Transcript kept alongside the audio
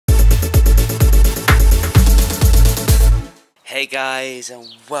Hey guys,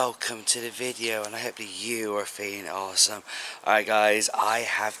 and welcome to the video, and I hope that you are feeling awesome. Alright guys, I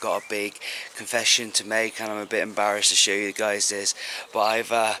have got a big confession to make, and I'm a bit embarrassed to show you guys this, but I've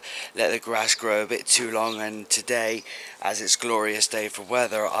let the grass grow a bit too long, and today, as it's glorious day for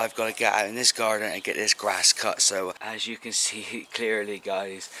weather, I've got to get out in this garden and get this grass cut. So as you can see clearly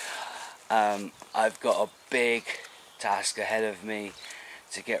guys, I've got a big task ahead of me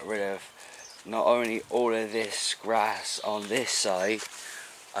to get rid of not only all of this grass on this side,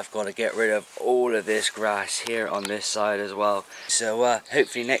 I've got to get rid of all of this grass here on this side as well. So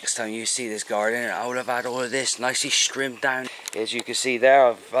hopefully next time you see this garden, I will have had all of this nicely trimmed down. As you can see there,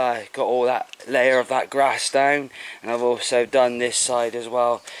 I've got all that layer of that grass down, and I've also done this side as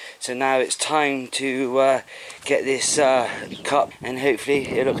well. So now it's time to get this cut, and hopefully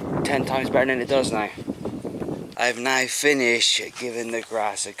it'll look 10 times better than it does now. I've now finished giving the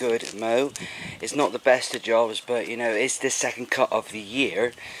grass a good mow. It's not the best of jobs, but you know, it's the second cut of the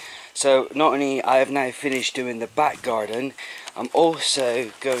year. So not only I have now finished doing the back garden, I'm also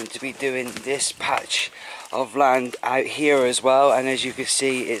going to be doing this patch of land out here as well. And as you can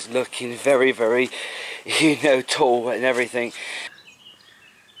see, it's looking very, very, you know, tall and everything.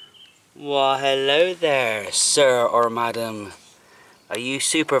 Well, hello there, sir or madam. Are you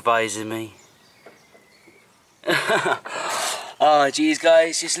supervising me? Oh geez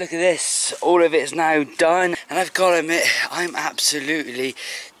guys, just look at this, all of it's now done, and I've got to admit I'm absolutely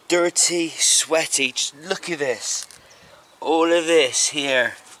dirty, sweaty. Just look at this, all of this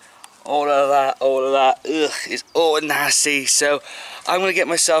here, all of that, ugh, it's all nasty. So I'm going to get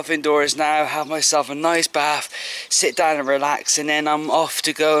myself indoors now, have myself a nice bath, sit down and relax, and then I'm off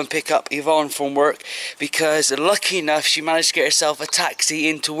to go and pick up Yvonne from work, because lucky enough she managed to get herself a taxi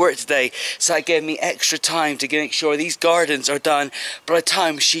into work today, so that gave me extra time to make sure these gardens are done by the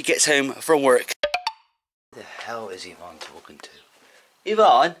time she gets home from work. Who the hell is Yvonne talking to?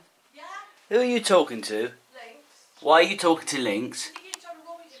 Yvonne? Yeah? Who are you talking to? Lynx. Why are you talking to Lynx? He keeps on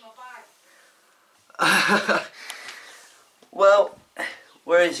rubbing in my bag. Well,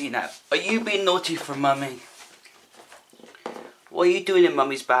 where is he now? Are you being naughty for Mummy? What are you doing in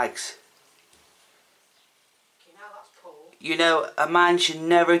Mummy's bags? Okay, now that's Paul. You know, a man should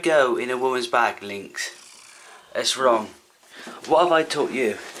never go in a woman's bag, Lynx. That's wrong. What have I taught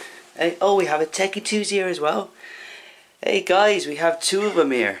you? Hey, oh, we have a Techie 2's here as well. Hey guys, we have 2 of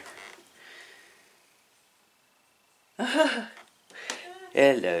them here.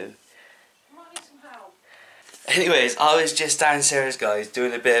 Hello. Anyways, I was just downstairs guys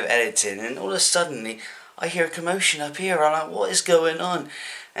doing a bit of editing, and all of a sudden I hear a commotion up here. I'm like, what is going on?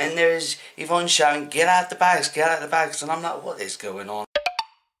 And there's Yvonne shouting, get out the bags, get out the bags, and I'm like, what is going on?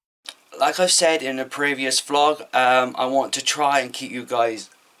 Like I've said in a previous vlog, I want to try and keep you guys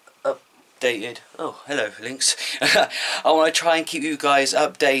updated. Oh, hello Lynx. I want to try and keep you guys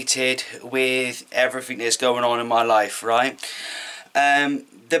updated with everything that's going on in my life, right?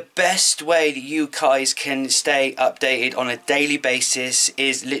 The best way that you guys can stay updated on a daily basis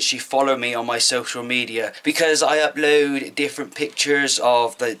is literally follow me on my social media, because I upload different pictures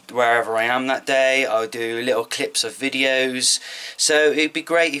of wherever I am that day. I'll do little clips of videos, so it'd be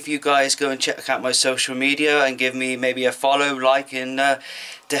great if you guys go and check out my social media and give me maybe a follow, like, and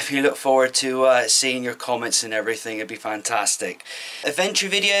definitely look forward to seeing your comments and everything. It'd be fantastic. Adventure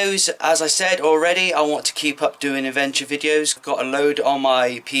videos, as I said already, I want to keep up doing adventure videos. I've got a load on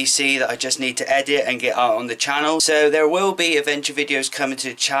my PC that I just need to edit and get out on the channel. So there will be adventure videos coming to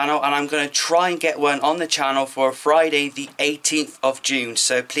the channel, and I'm going to try and get one on the channel for Friday the 18th of June.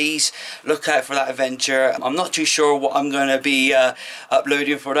 So please look out for that adventure. I'm not too sure what I'm going to be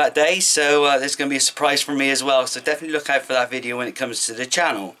uploading for that day, so there's going to be a surprise for me as well. So definitely look out for that video when it comes to the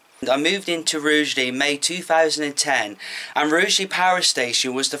channel. I moved into Rugeley in May 2010, and Rugeley Power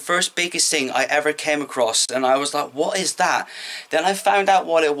Station was the first biggest thing I ever came across, and I was like, what is that? Then I found out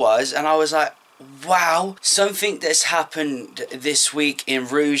what it was, and I was like, wow, something that's happened this week in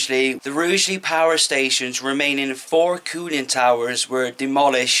Rugeley. The Rugeley Power Station's remaining 4 cooling towers were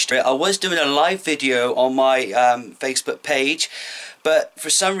demolished. I was doing a live video on my Facebook page, but for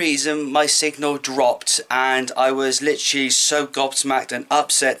some reason my signal dropped, and I was literally so gobsmacked and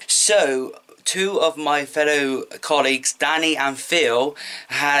upset. So 2 of my fellow colleagues, Dani and Phil,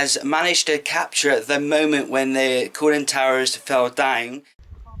 has managed to capture the moment when the cooling towers fell down.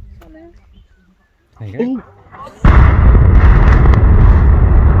 There you go.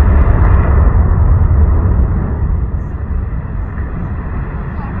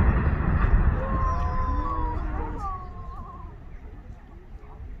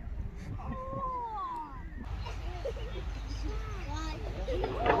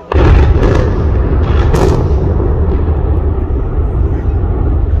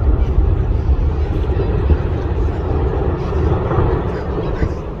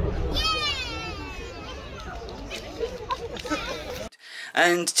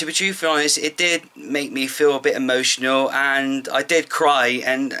 And to be truthfully honest, it did make me feel a bit emotional, and I did cry,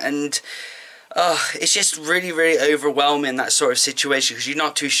 and it's just really, really overwhelming, that sort of situation, because you're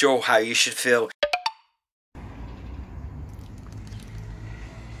not too sure how you should feel.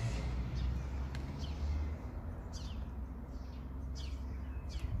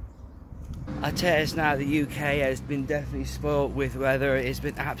 I tell you now, the UK has been definitely spoilt with weather. It's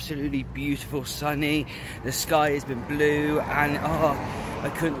been absolutely beautiful, sunny, the sky has been blue, and I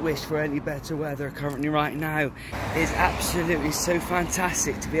couldn't wish for any better weather currently right now. It's absolutely so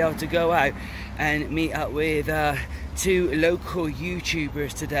fantastic to be able to go out and meet up with 2 local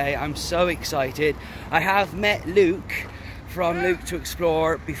YouTubers today. I'm so excited. I have met Luke from Luke to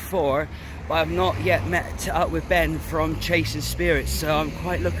Explore before, but I've not yet met up with Ben from Chasing Spirits, so I'm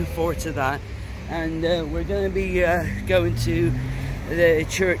quite looking forward to that. And we're going to be going to the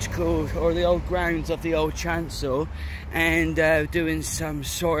church called, or the old grounds of the old chancel, and doing some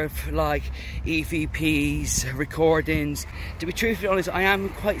sort of like EVPs, recordings. To be truthfully honest, I am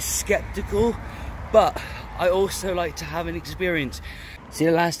quite skeptical, but I also like to have an experience. See,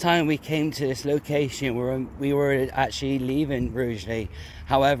 the last time we came to this location, we were actually leaving Rugeley.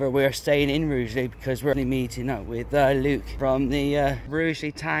 However, we're staying in Rugeley because we're only meeting up with Luke from the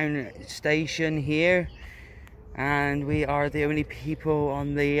Rugeley town station here. And we are the only people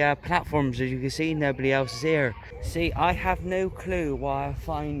on the platforms. As you can see, nobody else is here. See, I have no clue why I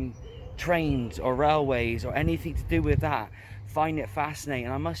find trains or railways or anything to do with that, find it fascinating.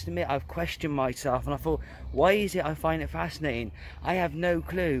 I must admit, I've questioned myself, and I thought, why is it I find it fascinating? I have no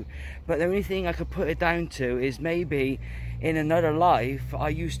clue. But the only thing I could put it down to is maybe in another life I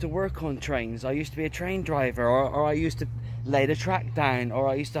used to work on trains. I used to be a train driver, or I used to lay the track down, or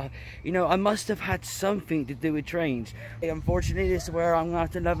I used to, you know, I must have had something to do with trains. Unfortunately, this is where I'm going to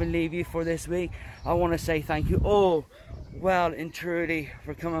have to love and leave you for this week. I want to say thank you all, well and truly,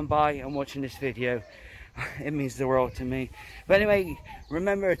 for coming by and watching this video. It means the world to me. But anyway,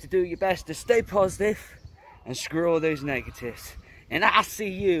 remember to do your best to stay positive and screw all those negatives. And I'll see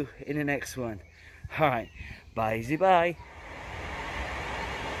you in the next one. Alright, bye.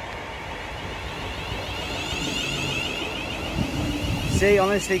 See,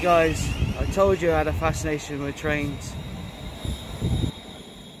 honestly guys, I told you I had a fascination with trains.